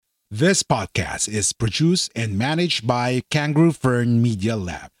This podcast is produced and managed by Kangaroo Fern Media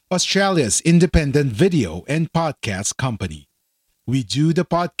Lab, Australia's independent video and podcast company. We do the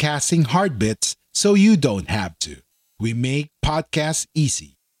podcasting hard bits so you don't have to. We make podcasts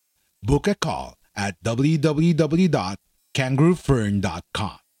easy. Book a call at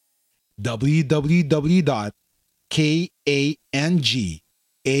www.kangaroofern.com.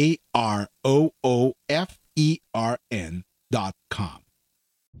 www.kangaroofern.com.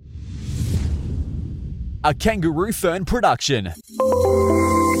 A Kangaroo Fern production. A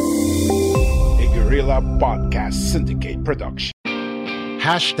Guerrilla Podcast Syndicate production.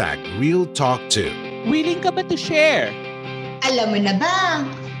 Hashtag Real Talk 2 Willing ka ba to share? Alam mo na ba?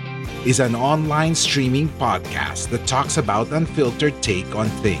 is an online streaming podcast that talks about unfiltered take on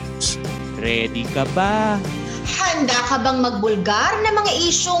things. Ready ka ba? Handa ka bang magbulgar na mga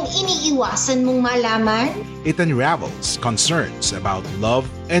isyong iniiwasan mong malaman? It unravels concerns about love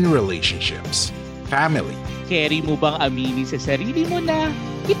and relationships, family, Carry mo bang aminin sa sarili mo na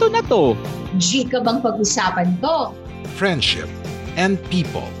ito na to? G ka bang pag-usapan to? friendship, and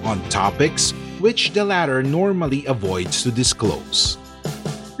people on topics which the latter normally avoids to disclose.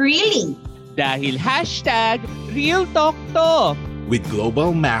 Really? Dahil hashtag Real Talk to. With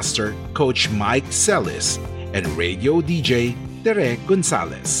Global Master Coach Mike Celis and Radio DJ Tere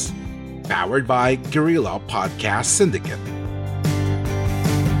Gonzalez. Powered by Guerrilla Podcast Syndicate.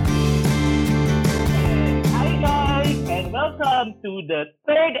 Hi guys! And welcome to the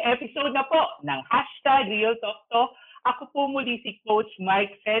third episode na po ng Hashtag Real Talk To. Ako po muli si Coach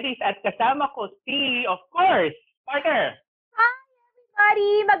Mike Celis at kasama ko si, of course, partner.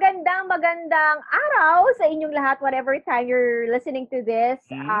 Everybody, magandang araw sa inyong lahat, whatever time you're listening to this.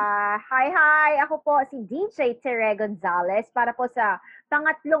 Hi! Ako po si DJ Tere Gonzalez para po sa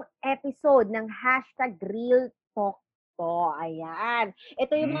pangatlong episode ng Hashtag Real Talk To. Ayan.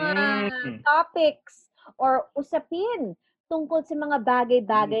 Ito yung mga topics or usapin tungkol sa mga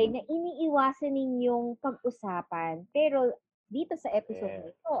bagay-bagay na iniiwasan ninyong pag-usapan. Pero dito sa episode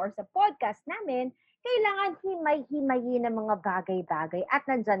nito or sa podcast namin, kailangan himay-himayin ng mga bagay-bagay at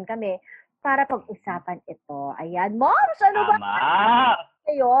nandyan kami para pag-usapan ito. Ayan. Moms, ano ba? Tama!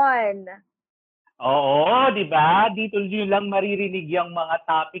 Ngayon. Oo, di ba? Dito nyo lang maririnig yung mga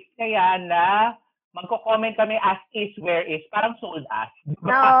topics kaya na magko-comment kami as is, where is. Parang sold as.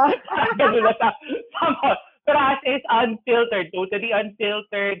 No. Ganun na pero as is, unfiltered. Totally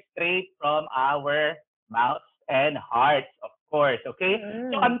unfiltered, straight from our mouths and hearts, of course. Okay?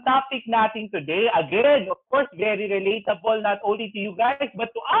 So, ang topic natin today, again, of course, very relatable not only to you guys, but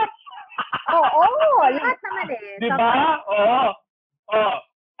to us. Oo, lahat naman eh. Di ba? Oo.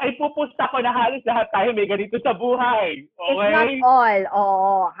 Ay, pupusta ko na halos lahat tayo may ganito sa buhay. Okay? It's not all.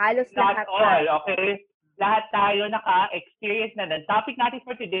 Oo, halos Not lahat. all, okay? Lahat tayo naka-experience na ng topic natin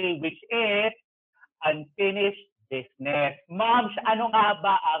for today, which is unfinished business. Moms, ano nga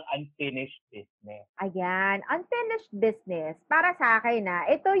ba ang unfinished business? Ayan, unfinished business. Para sa akin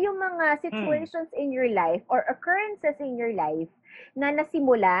ito yung mga situations in your life or occurrences in your life na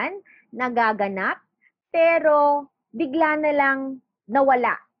nasimulan, nagaganap, pero bigla na lang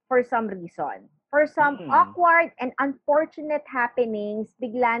nawala for some reason. For some awkward and unfortunate happenings,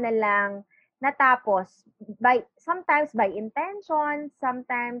 bigla na lang natapos sometimes by intention,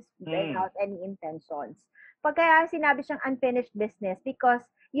 sometimes without any intentions. Pagkaya sinabi siyang unfinished business because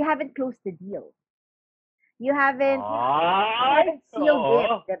you haven't closed the deal. You haven't sealed it,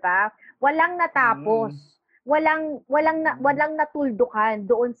 diba? Walang natapos. Walang natuldukan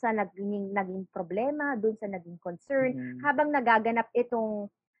doon sa naging problema, doon sa naging concern, habang nagaganap itong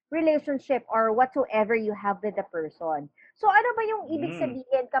relationship or whatsoever you have with the person. So, ano ba yung ibig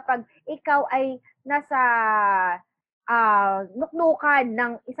sabihin kapag ikaw ay nasa nuknukan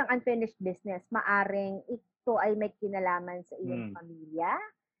ng isang unfinished business? Maaring ito ay may kinalaman sa iyong pamilya,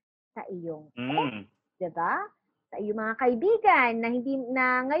 sa iyong diba? Sa iyong mga kaibigan na hindi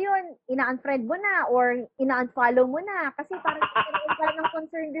na ngayon ina-unfriend mo na or ina-unfollow mo na kasi parang ng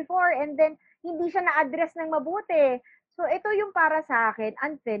concern before and then hindi siya na-address ng mabuti. So, ito yung para sa akin,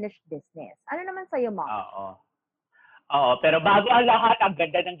 unfinished business. Ano naman sa'yo, Mom? Oo, pero bago ang lahat, ang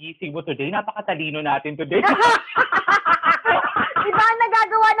ganda ng gising mo today. Napakatalino natin today. Diba ang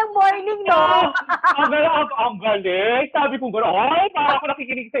nagagawa ng morning, no? Ang galing. Sabi ko gano'n, ay, parang ako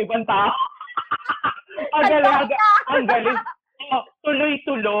nakikinig sa ibang tao. Ang galing.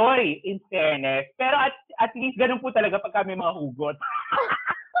 Tuloy-tuloy, in fairness. Pero at least ganun po talaga pag kami mga hugot.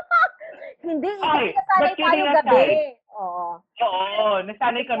 Hindi, Ay, nasanay tayo gabi. Oo,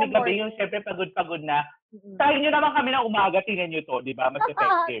 nasanay kami gabi yung siyempre pagod-pagod na. Tayo nyo naman kami na umaga, tingnan nyo to, di ba? Mas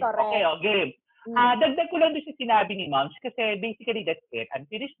effective. Correct. Okay, game. Dagdag ko lang doon sa sinabi ni Moms kasi basically that's it.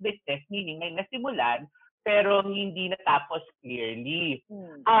 Unfinished business, meaning may nasimulan pero hindi natapos clearly.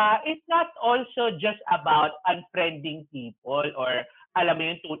 It's not also just about unfriending people or alam mo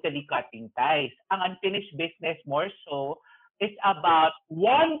yung totally cutting ties. Ang unfinished business more so is about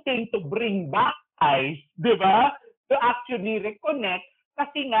wanting to bring back ties, di ba? To actually reconnect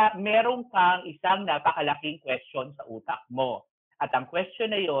kasi nga meron kang isang napakalaking question sa utak mo. At ang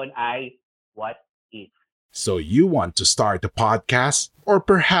question na yon ay, what if? So you want to start a podcast? Or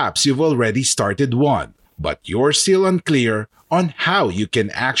perhaps you've already started one, but you're still unclear on how you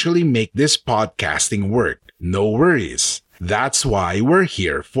can actually make this podcasting work. No worries. That's why we're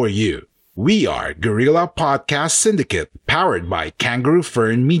here for you. We are Guerrilla Podcast Syndicate, powered by Kangaroo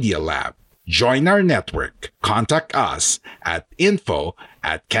Fern Media Lab. Join our network. Contact us at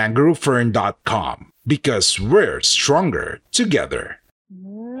info@kangaroofern.com because we're stronger together.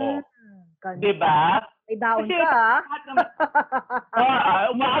 Diba? May baon ka.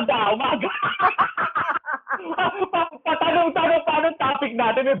 Umaga. Patanong paano topic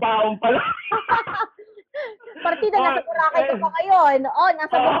natin, may baon pala. Partida, nasa Boracay ka pa ngayon.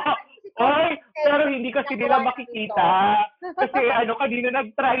 Nasa Boracay. Pero hindi kasi nila makikita. Kasi kanina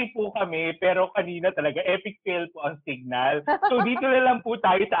nag-try po kami, pero kanina talaga epic fail po ang signal. So dito na lang po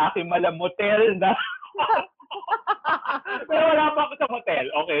tayo sa aking malamotel na. Pero wala pa ako sa motel.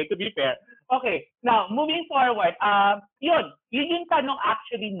 Okay, to be fair. Okay, now, moving forward, yun yung tanong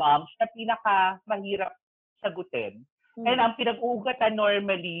actually, Moms, na pinaka-mahirap sagutin. And ang pinag-uugatan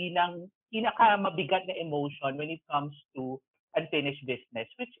normally ng pinaka-mabigat na emotion when it comes to unfinished business,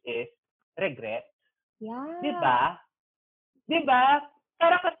 which is regret. Yeah. Diba?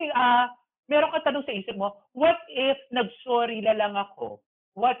 Para kasi, meron ka tanong sa isip mo, what if nag-sorry na lang ako?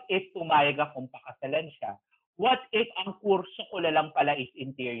 What if pumayag akong pakasalan siya? What if ang kurso ko na lang pala is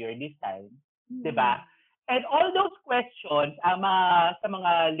interior design? Diba? And all those questions, sa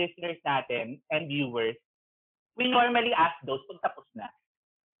mga listeners natin and viewers, we normally ask those pag tapos na.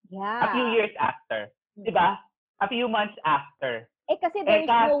 Yeah. A few years after. Diba? A few months after. Kasi there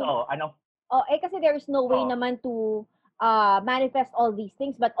is no way naman to manifest all these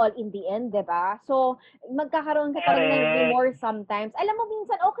things but all in the end, diba? So, magkakaroon ka pa rin ng remorse sometimes. Alam mo,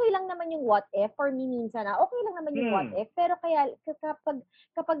 minsan, okay lang naman yung what if. For me, minsan, okay lang naman yung what if. Pero kaya,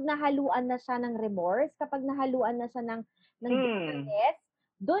 kapag nahaluan na siya ng remorse, kapag nahaluan na siya ng bitterness,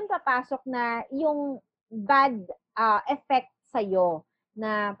 doon papasok na yung bad effect sa'yo.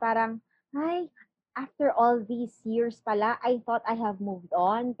 Na parang, after all these years pala, I thought I have moved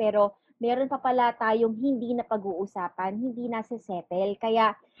on. Pero, meron pa pala tayong hindi na pag-uusapan, hindi na settle.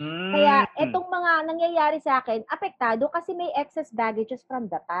 Kaya etong mga nangyayari sa akin, apektado kasi may excess baggages from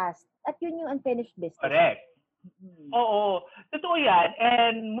the past. At yun yung unfinished business. Correct. Oo. Totoo yan.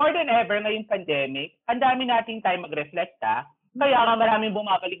 And more than ever, ngayong pandemic, ang dami nating time mag-reflect, Kaya nga maraming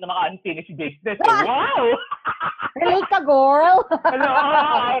bumabalik ng mga unfinished business. Wow! Relate ka, girl!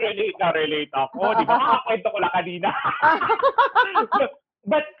 Relate ako. Di ba? Kwento ko lang kanina.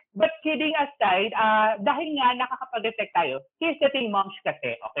 But kidding aside, dahil nga nakakapag-reflect tayo, here's the thing, Moms,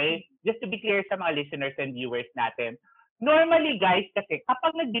 kasi, okay? Just to be clear sa mga listeners and viewers natin, normally, guys, kasi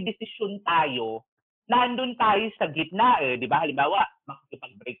kapag nagdidesisyon tayo, nandun tayo sa gitna, di ba? Halimbawa,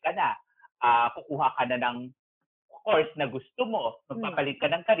 makikipag-break ka na, kukuha ka na ng course na gusto mo, magpapalit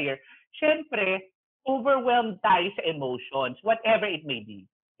ka ng career, syempre, overwhelmed tayo sa emotions, whatever it may be.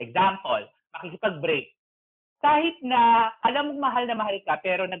 Example, makikipag-break. Kahit na, alam mong mahal na mahal ka,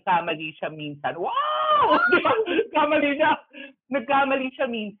 pero nagkamali siya minsan. Wow! Nagkamali siya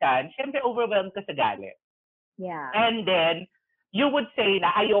minsan. Siyempre, overwhelmed ka sa galit. Yeah. And then, you would say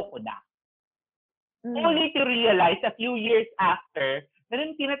na ayoko na. Only to realize a few years after, na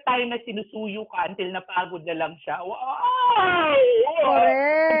nung tayo na sinusuyo ka until napagod na lang siya. Wow!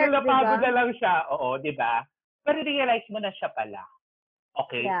 Correct! Until napagod na lang siya. Oo, di ba? Pero realize mo na siya pala.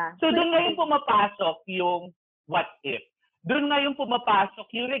 Okay? Yeah. So, doon ngayon pumapasok yung what if. Doon ngayon pumapasok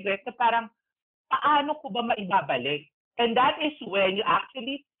yung regret na parang, paano ko ba maibabalik? And that is when you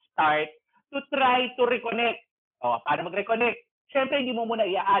actually start to try to reconnect. Paano mag-reconnect? Siyempre, hindi mo muna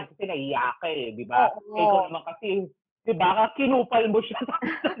i-add kasi naiiyak ka di ba? Ikaw naman kasi, di ba, kinupal mo siya.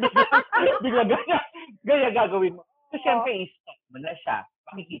 Bigla gaya gagawin mo. So, siyempre, i-stop mo na siya.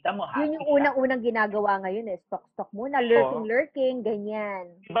 Makikita mo, yun yung unang-unang ginagawa ngayon Stock muna, lurking, ganyan.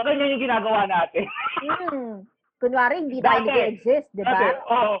 Di ba ganyan yung ginagawa natin? Kunwari, hindi tayo nag-exist, di ba?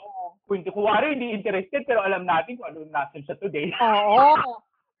 Kunwari, hindi interested, pero alam natin kung ano natin sa today. Oo.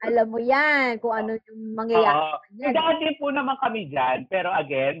 Alam mo yan, kung ano yung mangyayari. Dati po naman kami dyan, pero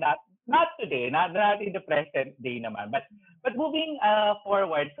again, not today, not in the present day naman. But moving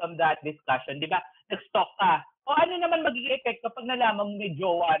forward from that discussion, di ba, nag-stalk ka. O ano naman magiging effect kapag nalaman mo may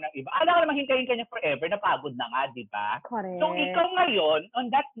jowa ng iba? Alam ka naman hintayin ka niya forever, napagod na nga, di ba? Correct. So ikaw ngayon, on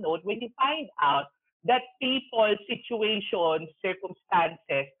that note, when you find out that people, situations,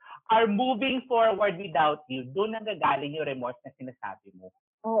 circumstances are moving forward without you, doon nanggagaling yung remorse na sinasabi mo.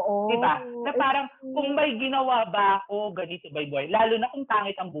 Oo. Diba? Na parang, kung may ginawa ba ako, ganito ba yung buhay? Lalo na kung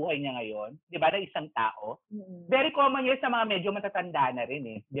pangit ang buhay niya ngayon, di ba, na isang tao. Very common yun sa mga medyo matatanda na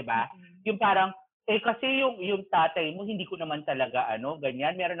rin eh, di ba? Yung parang, kasi yung tatay mo, hindi ko naman talaga,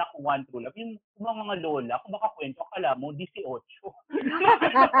 ganyan. Meron akong one true love. Yung mga lola, kung baka kwento, akala mo, 18.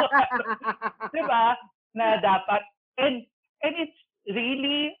 Di ba? Na dapat, and it's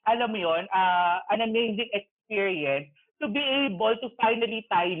really, alam mo yun, an amazing experience to be able to finally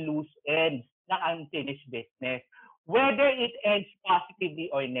tie loose ends ng unfinished business. Whether it ends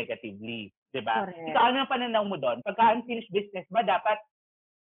positively or negatively. Diba? Ikaw, ano ang pananaw mo doon? Pagka unfinished business ba, dapat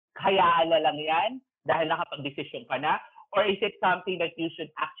hayaan na lang yan dahil nakapag-desisyon ka na? Or is it something that you should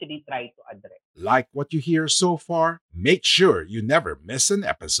actually try to address? Like what you hear so far? Make sure you never miss an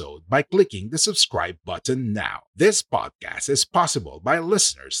episode by clicking the subscribe button now. This podcast is possible by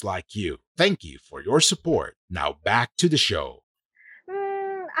listeners like you. Thank you for your support. Now back to the show.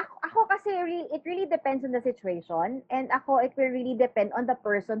 Ako kasi, it really depends on the situation. And it will really depend on the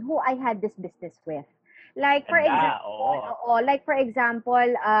person who I had this business with. Like, for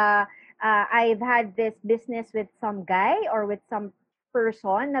example, I've had this business with some guy or with some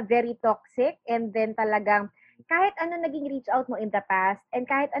person na very toxic, and then talagang kahit ano naging reach out mo in the past and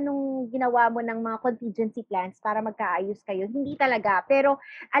kahit anong ginawa mo ng mga contingency plans para magkaayos kayo, hindi talaga. Pero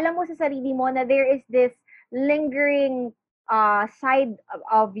alam mo sa sarili mo na there is this lingering side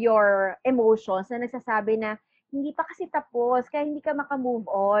of your emotions na nagsasabi na hindi pa kasi tapos, kaya hindi ka makamove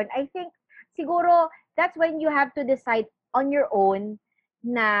on. I think siguro that's when you have to decide on your own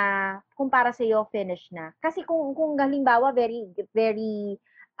na kung para sa iyo finish na. Kasi kung halimbawa very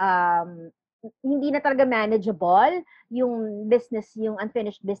hindi na talaga manageable yung business, yung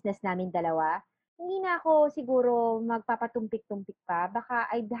unfinished business namin dalawa, hindi na ako siguro magpapatumpik-tumpik pa. Baka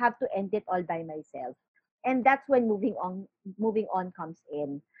I'd have to end it all by myself. And that's when moving on comes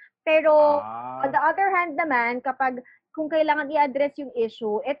in. Pero on the other hand naman, kung kailangan i-address yung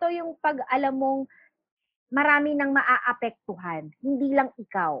issue, ito yung pag alam mong marami nang maaapektuhan. Hindi lang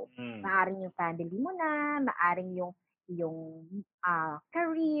ikaw. Maaring yung family mo na, maaring yung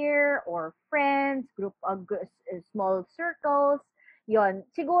career or friends, group of small circles. Yon.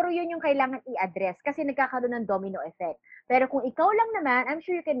 Siguro yun yung kailangan i-address kasi nagkakaroon ng domino effect. Pero kung ikaw lang naman, I'm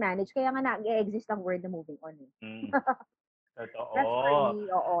sure you can manage. Kaya nga nag-exist ang word na moving on. Totoo. That's for me.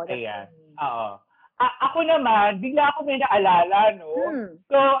 Oo. Ayan. Oo. Ako naman, bigla ako may naalala, no?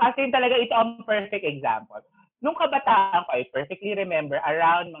 So, as in talaga, ito ang perfect example. Nung kabataan ko, I perfectly remember,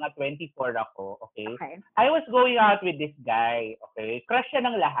 around mga 24 ako, okay? I was going out with this guy, okay? Crush siya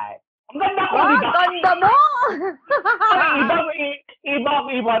ng lahat. Ang ganda ko, di ba? Ganda mo!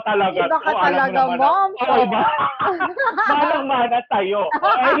 Iba talaga. Iba ka talaga, mom. Manang-mana sa'yo.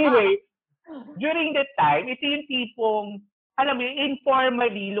 Anyway, during that time, ito yung tipong, alam mo,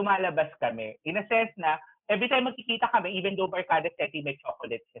 informally lumalabas kami. In a sense na, every time magkikita kami, even though barkada seti may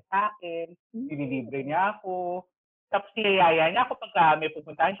chocolate siya sa akin, dinilibre niya ako, tapos niyayaya niya ako pagka may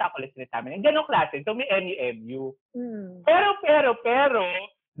pupuntahan siya, chocolate siya sa amin. Ganong klase. So, may MU. Pero,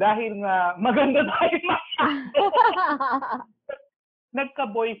 dahil nga maganda tayo masyado,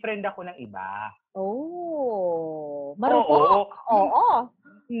 nagka-boyfriend ako ng iba. Oh, marupok. Oo.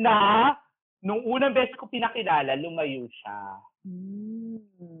 Na, nung unang beses ko pinakilala, lumayo siya.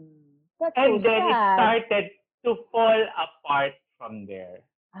 And then it started to fall apart from there.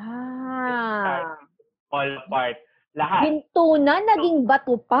 It started to fall apart. Lahat. Hinto na, naging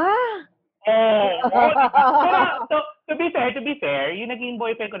bato pa. So, to be fair, yung naging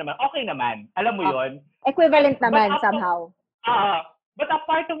boyfriend ko naman, okay naman. Alam mo yon. Equivalent naman somehow. But a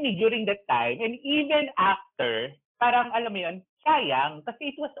part of me during that time, and even after, parang alam mo yun, sayang,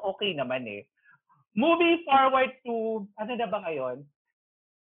 kasi it was okay naman eh. Moving forward to, ano na ba ngayon?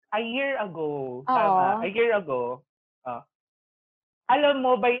 A year ago. Alam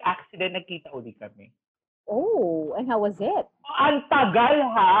mo, by accident, nagkita ulit kami. Oh, and how was it? Ang tagal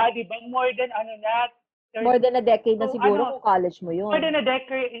ha, di ba? More than more than a decade na siguro kung college mo yun. More than a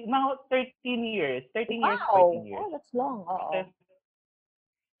decade, mga 13 years. 13 years, 14 years. Oh, that's long. Oo.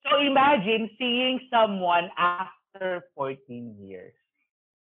 So imagine seeing someone after 14 years.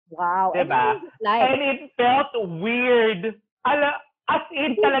 Wow. Diba? And it felt weird. As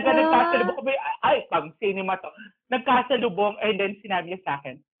in talaga nagkasalubong kami, pang cinema to. Nagkasalubong and then sinabi niya sa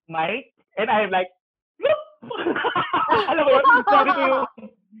akin, Mike? And I'm like, look! Alam mo yun,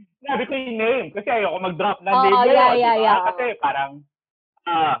 sabi ko yung name kasi ayoko mag-drop ng name Oh, ngayon, di yeah, ba? yeah. Kasi parang,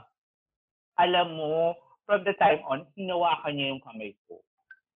 alam mo, from the time on, hinawakan niya yung kamay ko.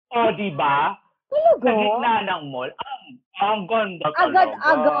 O, di ba? Sa Talaga? gitna ng mall, ang ganda talaga.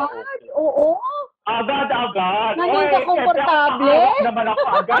 Agad-agad? Oo. Agad-agad. Ganun ka Siyempre, komportable? nakaharap naman ako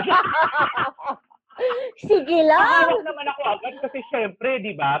agad. Sige lang. Nakaharap naman ako agad kasi syempre,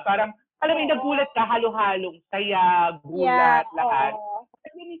 di ba? Parang, alam mo, nagulat ka, halo-halong saya, gulat, lahat. Oo.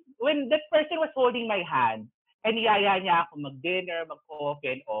 When that person was holding my hand, and niyaya niya ako mag-dinner,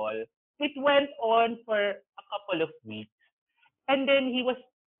 mag-coffee and all, it went on for a couple of weeks. And then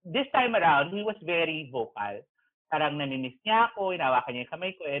this time around, he was very vocal. Parang namimiss niya ako, inawakan niya yung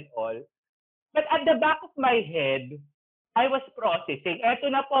kamay ko and all. But at the back of my head, I was processing. Eto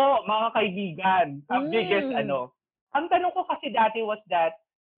na po, mga kaibigan, ang biggest Ang tanong ko kasi dati was that,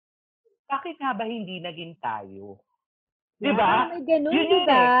 bakit nga ba hindi naging tayo? Diba? May ganun, Yun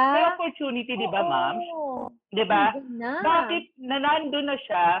diba? May opportunity, diba, ma'am? Diba? Bakit nandun na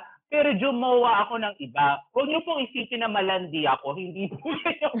siya, pero jumawa ako ng iba? Huwag niyo pong isipin na malandi ako. Hindi po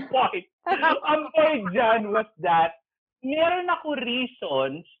yun yung point. Ang point dyan was that, meron ako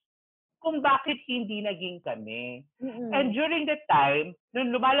reasons kung bakit hindi naging kami. And during that time,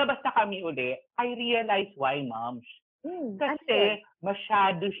 nung lumalabas na kami uli, I realized why, moms. Kasi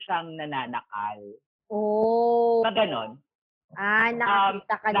masyado siyang nananakal. Oh. Na ganon.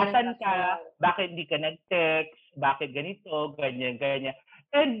 Nakakita ka na. Nasaan ka? Bakit hindi ka nag-text? Bakit ganito? Ganyan, ganyan.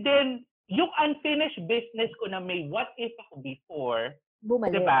 And then, yung unfinished business ko na may what if ako before,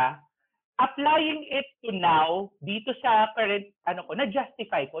 bumalik. Diba? Applying it to now, dito sa current,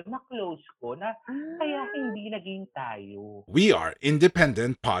 na-justify ko, na-close ko, na kaya hindi naging tayo. We are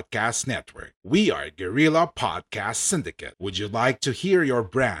Independent Podcast Network. We are Guerrilla Podcast Syndicate. Would you like to hear your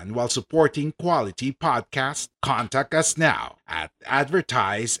brand while supporting quality podcasts? Contact us now at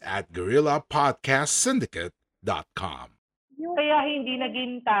advertise@guerrillapodcastsyndicate.com. Kaya hindi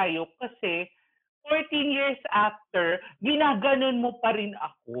naging tayo kasi 14 years after, ginaganon mo pa rin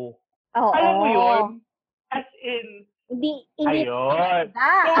ako. Oo. Alam mo yun? As in, hindi ayun.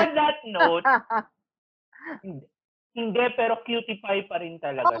 So on that note, hindi, pero cutie pie pa rin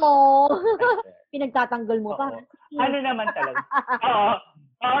talaga. Oo. Pinagtatanggol mo pa. Ano naman talaga?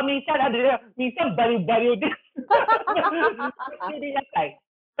 Oo, minsan baliw-baliw din.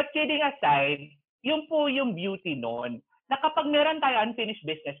 Kidding aside, yun po yung beauty noon. Na kapag meron tayo unfinished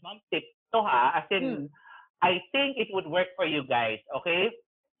business, ma'am, tip to ha, as in, I think it would work for you guys, okay?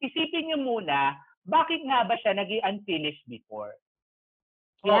 Isipin nyo muna, bakit nga ba siya naging unfinished before?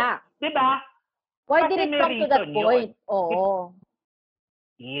 Yeah. Diba? Why did it come to that point? Oo.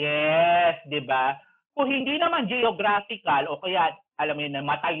 Yes, diba? Kung hindi naman geographical o kaya, alam mo yun,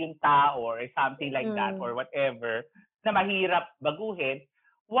 namatay yung tao or something like that or whatever, na mahirap baguhin,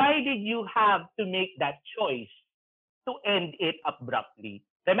 why did you have to make that choice to end it abruptly?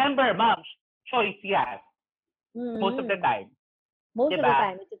 Remember, ma'am, choice yes. Most of the time. Most of the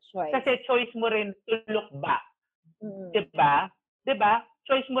time, it's a choice. Kasi choice mo rin to look back. Diba? Diba?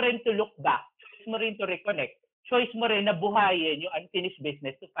 Choice mo rin to look back. Choice mo rin to reconnect. Choice mo rin na buhayin yung unfinished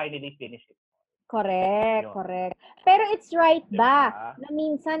business to finally finish it. Correct. Pero it's right ba na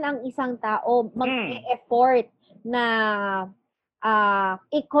minsan ang isang tao mag-e-effort na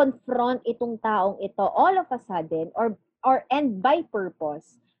i-confront itong taong ito all of a sudden or and by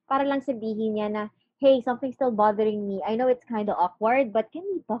purpose para lang sabihin niya na, hey, something's still bothering me. I know it's kind of awkward, but can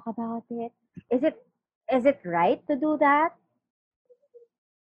we talk about it? Is it right to do that?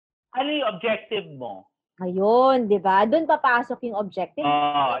 Ano yung objective mo? Ayun, di ba? Doon papasok yung objective.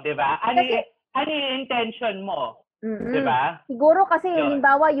 Di ba? Ano yung intention mo? Di ba? Siguro kasi,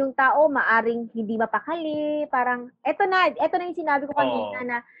 halimbawa, yung tao maaring hindi mapakali, parang, eto na yung sinabi ko kanina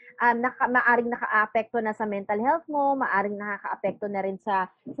na maaring naka-apekto na sa mental health mo, maaring nakaka-apekto na rin sa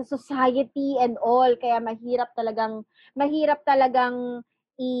society and all. Kaya mahirap talagang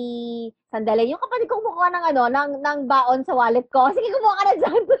sandali. Yung kapatid kong mukha ng baon sa wallet ko. Sige, kumuha ka na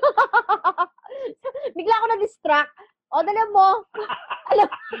dyan. Bigla ako na-distract. O, dala mo.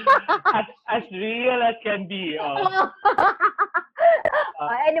 as real as can be.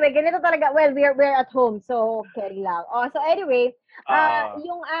 Anyway, ganito talaga. Well, we're at home, so carry lang. So anyway,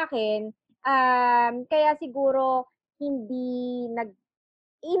 yung akin, kaya siguro hindi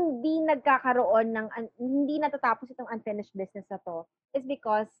nagkakaroon hindi natatapos itong unfinished business na to is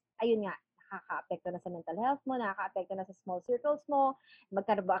because, ayun nga, nakaka-apekto na sa mental health mo, nakaka-apekto na sa small circles mo,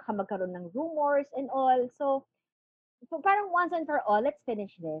 magkaroon ng rumors and all. So parang once and for all, let's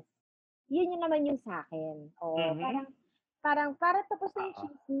finish this. Yun naman yung sa akin. Parang Parang tapos na yung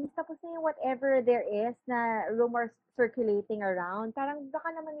chismis, tapos na yung whatever there is na rumors circulating around. Parang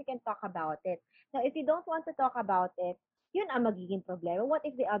baka naman we can talk about it. Now, if you don't want to talk about it, yun ang magiging problema. What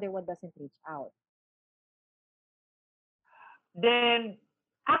if the other one doesn't reach out? Then,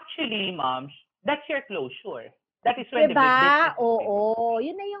 actually, moms, that's your closure. That is when the Diba? business is Oo.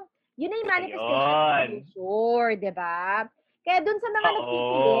 Yun na yung manifestation of closure, diba? Kaya dun sa mga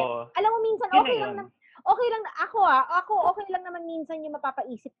nagpipilit, alam mo minsan okay lang naman minsan yung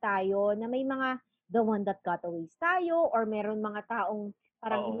mapapaisip tayo na may mga the one that got away tayo or meron mga taong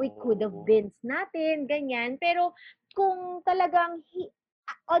parang we could have been natin, ganyan. Pero kung talagang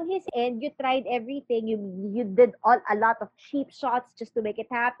on his end, you tried everything, you did a lot of cheap shots just to make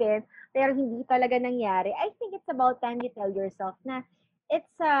it happen, pero hindi talaga nangyari. I think it's about time you tell yourself na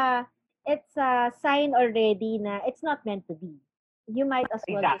it's a sign already na it's not meant to be. You might as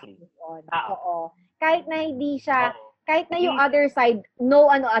well just move on. Oo. Kahit na hindi siya, kahit na yung other side, no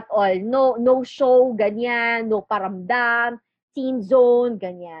ano at all. No show, ganyan. No paramdam. Scene zone,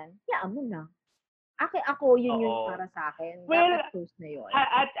 ganyan. Yaan mo na. Ako, yun para sa akin. Well, dapat close na yun.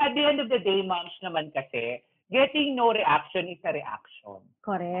 At the end of the day, moms naman kasi, getting no reaction is a reaction.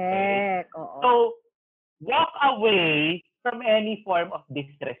 Correct. Okay? Oo. So, walk away from any form of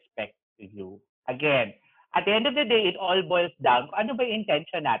disrespect to you. Again, at the end of the day, it all boils down kung ano ba yung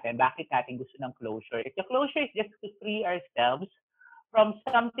intention natin, bakit natin gusto ng closure. If the closure is just to free ourselves from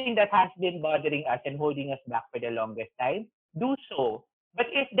something that has been bothering us and holding us back for the longest time, do so. But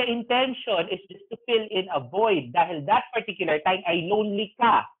if the intention is just to fill in a void dahil that particular time ay lonely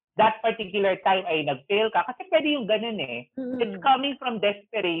ka, that particular time ay nag-fail ka, kasi pwede yung ganun eh. Mm-hmm. It's coming from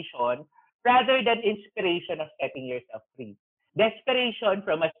desperation rather than inspiration of setting yourself free. Desperation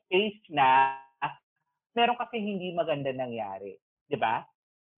from a space na meron kasi hindi maganda nangyari. Di ba?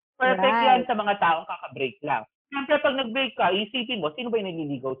 Perfect yan sa mga taong kaka-break lang. Siyempre, pag nag-break ka, isipin mo, sino ba yung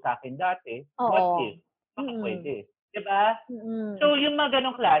naliligaw sa akin dati? What if? Baka pwede. Di ba? So, yung mga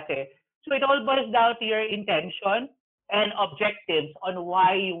ganong klase. So, it all boils down to your intention and objectives on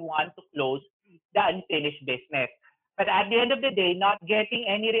why you want to close the unfinished business. But at the end of the day, not getting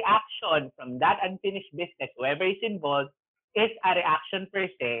any reaction from that unfinished business, whoever is involved, is a reaction per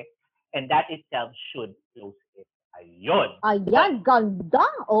se, and that itself should close it. Ayun. Ayan, ganda.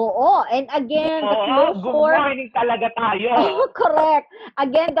 Oo. And again, the closure... Good morning talaga tayo. Correct.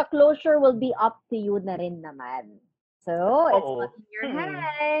 Again, the closure will be up to you na rin naman. So, it's not in your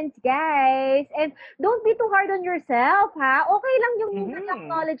hands, guys. And don't be too hard on yourself, ha? Okay lang yung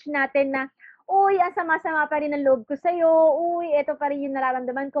acknowledge natin na, uy, ang sama-sama pa rin ang loob ko sa'yo. Uy, ito pa rin yung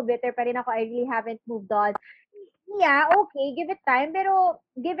nararamdaman ko. Bitter pa rin ako. I really haven't moved on. Yeah, okay, give it time, pero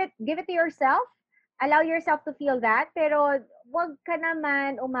give it to yourself. Allow yourself to feel that, pero wag ka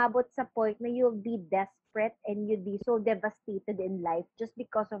naman umabot sa point na you'll be desperate and you'll be so devastated in life just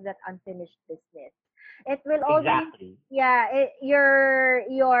because of that unfinished business. It will always, your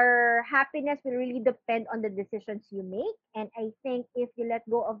happiness will really depend on the decisions you make, and I think if you let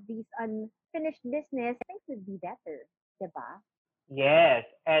go of these unfinished business, things will be better, diba? Yes,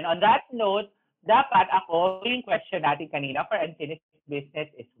 and on that note, dapat ako, yung question natin kanina for unfinished business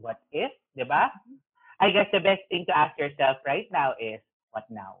is what if, di ba? I guess the best thing to ask yourself right now is, what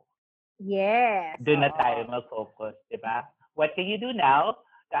now? Yes. Doon na tayo mag-focus, di ba? What can you do now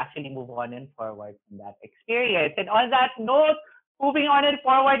to actually move on and forward from that experience? And on that note, moving on and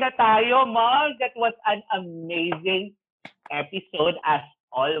forward na tayo, Mom. That was an amazing episode as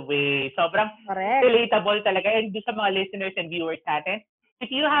always. Sobrang relatable talaga. And doon sa mga listeners and viewers natin, if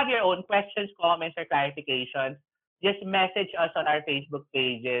you have your own questions, comments, or clarifications, just message us on our Facebook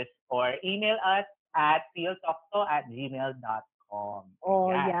pages or email us at realtalkto@gmail.com.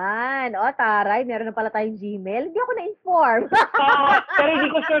 Oh, yan. O, taray. Meron na pala tayong Gmail. Hindi ako na-inform. Pero hindi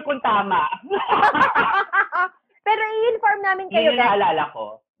ko sure kung tama. Pero i-inform namin kayo. Yun yung naalala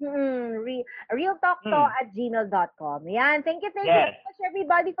ko. realtalkto@gmail.com. Yan. Thank you so much,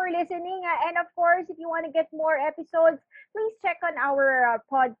 everybody, for listening. And of course, if you want to get more episodes, please check on our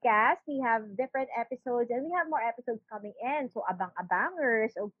podcast. We have different episodes and we have more episodes coming in. So,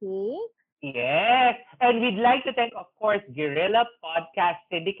 abang-abangers, okay? Yes. And we'd like to thank, of course, Guerrilla Podcast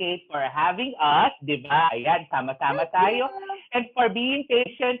Syndicate for having us. Diba? Ayan, sama-sama tayo. And for being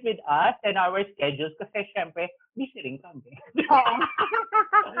patient with us and our schedules. Kasi syempre, busy rin kami.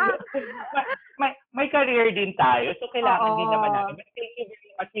 may career din tayo. So, kailangan din naman namin. But thank you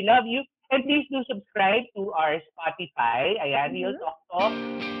very much. We love you. And please do subscribe to our Spotify. Ayan, Real Talk Talk.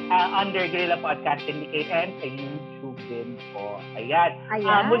 Under Guerrilla Podcast Syndicate and sa YouTube din po. Ayan.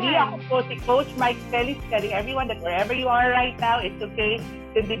 Muli ako po si Coach Mike Celis telling everyone that wherever you are right now, it's okay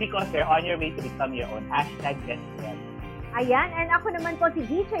simply because you're on your way to become your own #bestfriend. Ayan, and ako naman po si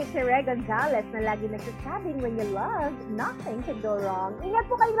DJ Tere Gonzalez na lagi nagsasabing when you love, nothing can go wrong.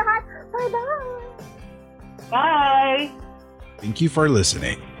 Ingat po kayo lahat. Bye-bye! Bye! Thank you for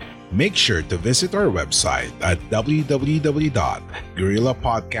listening. Make sure to visit our website at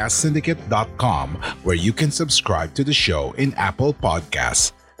www.guerrillapodcastsyndicate.com where you can subscribe to the show in Apple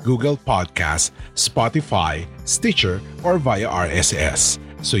Podcasts, Google Podcasts, Spotify, Stitcher, or via RSS,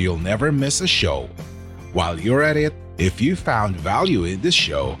 so you'll never miss a show. While you're at it, if you found value in this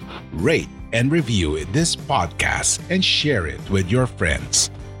show, rate and review this podcast and share it with your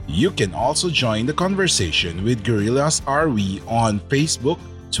friends. You can also join the conversation with Guerrillas RV on Facebook,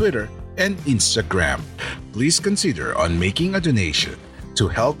 Twitter, and Instagram. Please consider on making a donation to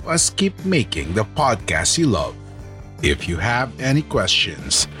help us keep making the podcast you love. If you have any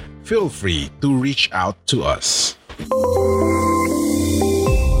questions, feel free to reach out to us.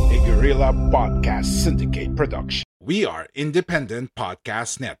 A Guerrilla Podcast Syndicate production. We are Independent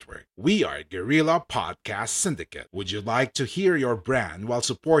Podcast Network. We are Guerrilla Podcast Syndicate. Would you like to hear your brand while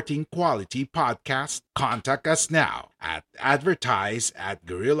supporting quality podcasts? Contact us now at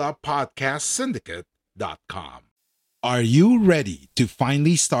advertise@guerrillapodcastsyndicate.com. Are you ready to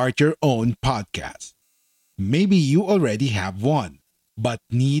finally start your own podcast? Maybe you already have one, but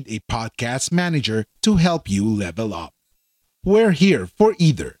need a podcast manager to help you level up. We're here for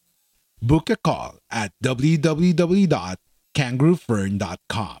either. Book a call at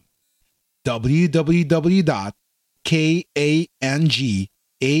www.kangaroofern.com.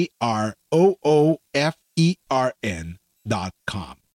 www.kangaroofern.com.